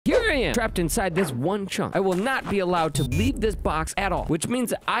am trapped inside this one chunk. I will not be allowed to leave this box at all, which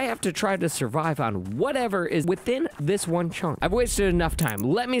means that I have to try to survive on whatever is within this one chunk. I've wasted enough time.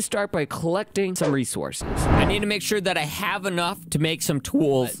 Let me start by collecting some resources. I need to make sure that I have enough to make some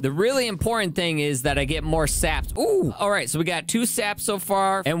tools. The really important thing is that I get more saps. Ooh, all right, so we got 2 saps so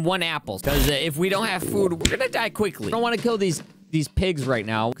far and 1 apple. Because if we don't have food, we're gonna die quickly. I don't want to kill these pigs right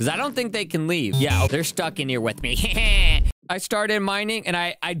now because I don't think they can leave. Yeah, they're stuck in here with me. I started mining and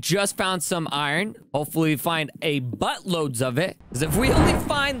I just found some iron. Hopefully we find a buttloads of it. Because if we only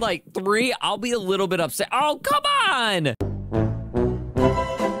find like 3, I'll be a little bit upset. Oh, come on!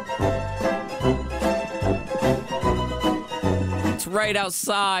 It's right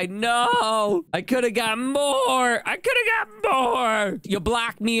outside. No! I could have got more! I could have got more! You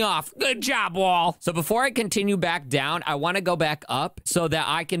blocked me off. Good job, Wall. So before I continue back down, I want to go back up so that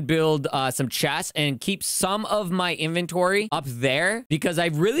I can build some chests and keep some of my inventory up there because I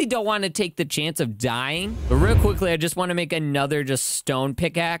really don't want to take the chance of dying. But real quickly, I just want to make another just stone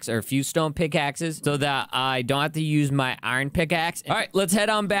pickaxe or a few stone pickaxes so that I don't have to use my iron pickaxe. All right, let's head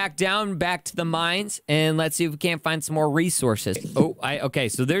on back down, back to the mines, and let's see if we can't find some more resources. Oh, okay,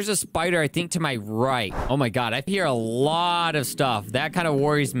 so there's a spider, I think, to my right. Oh my God, I hear a lot of stuff. That kind of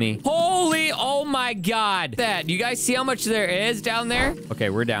worries me. Holy, oh my God. That, you guys see how much there is down there? Okay,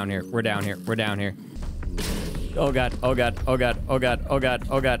 we're down here. We're down here. We're down here. Oh God, oh God, oh God, oh God, oh God,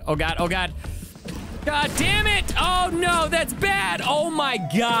 oh God, oh God, oh God. God damn it! Oh no, that's bad! Oh my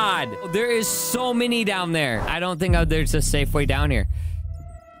God! There is so many down there. I don't think there's a safe way down here.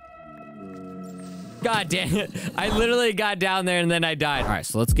 God damn it. I literally got down there and then I died. All right,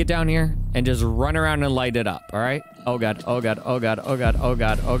 so let's get down here and just run around and light it up, all right? Oh God, oh God, oh God, oh God, oh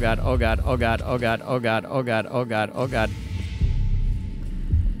God, oh God, oh God, oh God, oh God, oh God, oh God, oh God, oh God.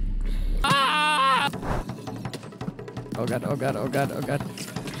 Ah! Oh God, oh God, oh God, oh God.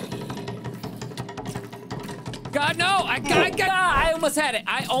 God, no! I almost had it.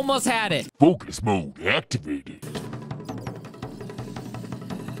 I almost had it. Focus mode activated.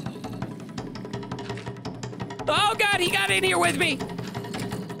 Oh God, he got in here with me.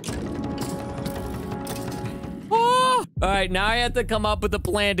 Oh! All right, now I have to come up with a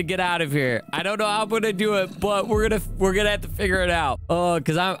plan to get out of here. I don't know how I'm gonna do it, but we're gonna have to figure it out. Oh,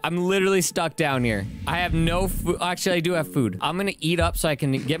 because I'm literally stuck down here. I have no food. Actually, I do have food. I'm gonna eat up so I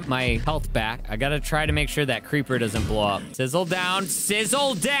can get my health back. I gotta try to make sure that creeper doesn't blow up. Sizzle down,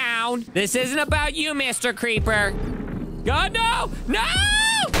 sizzle down. This isn't about you, Mr. Creeper. God, no, no!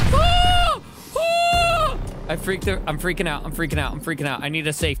 Oh! Oh! I'm freaking out. I need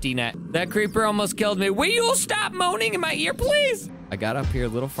a safety net. That creeper almost killed me. Will you stop moaning in my ear, please? I got up here a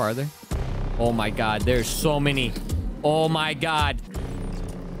little farther. Oh my God, there's so many. Oh my God.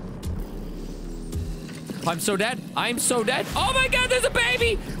 I'm so dead. I'm so dead. Oh my God, there's a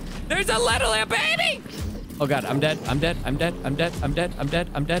baby. There's a little baby. Oh God, I'm dead. I'm dead. I'm dead. I'm dead. I'm dead. I'm dead.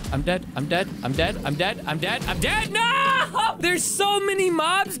 I'm dead. I'm dead. I'm dead. I'm dead. I'm dead. I'm dead. I'm dead. No! There's so many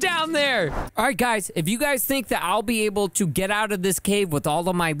mobs down there. All right, guys, if you guys think that I'll be able to get out of this cave with all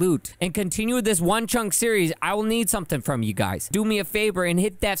of my loot and continue this one chunk series, I will need something from you guys. Do me a favor and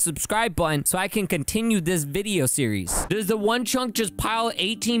hit that subscribe button so I can continue this video series. Does the one chunk just pile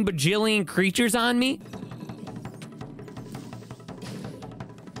 18 bajillion creatures on me?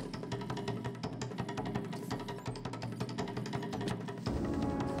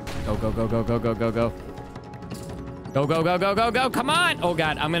 Go, go, go, go, go, go, go, go. Go, go, go, go, go, go. Come on. Oh,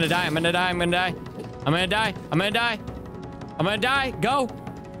 God. I'm going to die. I'm going to die. I'm going to die. I'm going to die. I'm going to die. I'm going to die. Go.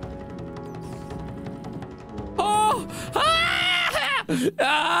 Oh. Ah!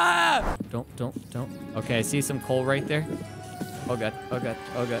 Ah! Don't. Okay, I see some coal right there. Oh, God. Oh, God.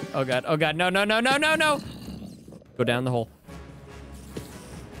 Oh, God. Oh, God. Oh, God. No, no, no, no, no, no. Go down the hole.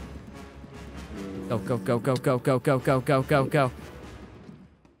 Go, go, go, go, go, go, go, go, go, go, go.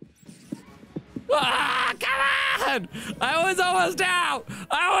 Ah, come on! I was almost out!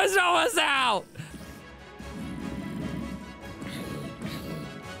 I was almost out!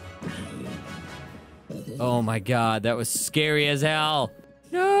 Oh my God, that was scary as hell.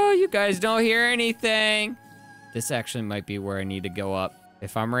 No, you guys don't hear anything. This actually might be where I need to go up.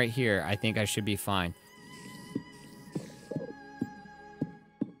 If I'm right here, I think I should be fine.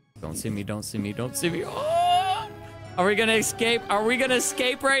 Don't see me, don't see me, don't see me. Oh! Are we gonna escape? Are we gonna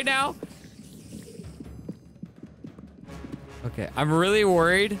escape right now? Okay, I'm really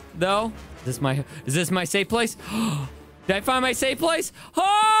worried though. Is this my safe place? Did I find my safe place?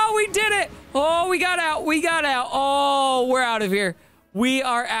 Oh, we did it! Oh, we got out. We got out. Oh, we're out of here. We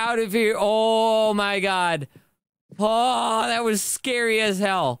are out of here. Oh my God. Oh, that was scary as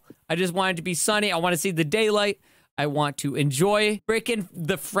hell. I just wanted to be sunny. I want to see the daylight. I want to enjoy freaking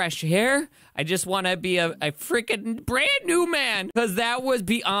the fresh air. I just want to be a freaking brand new man, because that was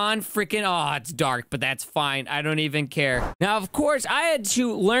beyond freaking, oh, it's dark, but that's fine. I don't even care. Now, of course, I had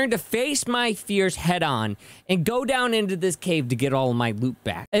to learn to face my fears head on and go down into this cave to get all of my loot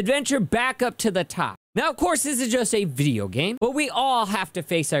back. Adventure back up to the top. Now, of course, this is just a video game, but we all have to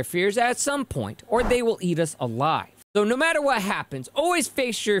face our fears at some point, or they will eat us alive. So no matter what happens, always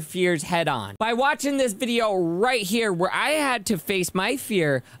face your fears head on. By watching this video right here, where I had to face my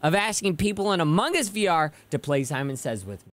fear of asking people in Among Us VR to play Simon Says with me.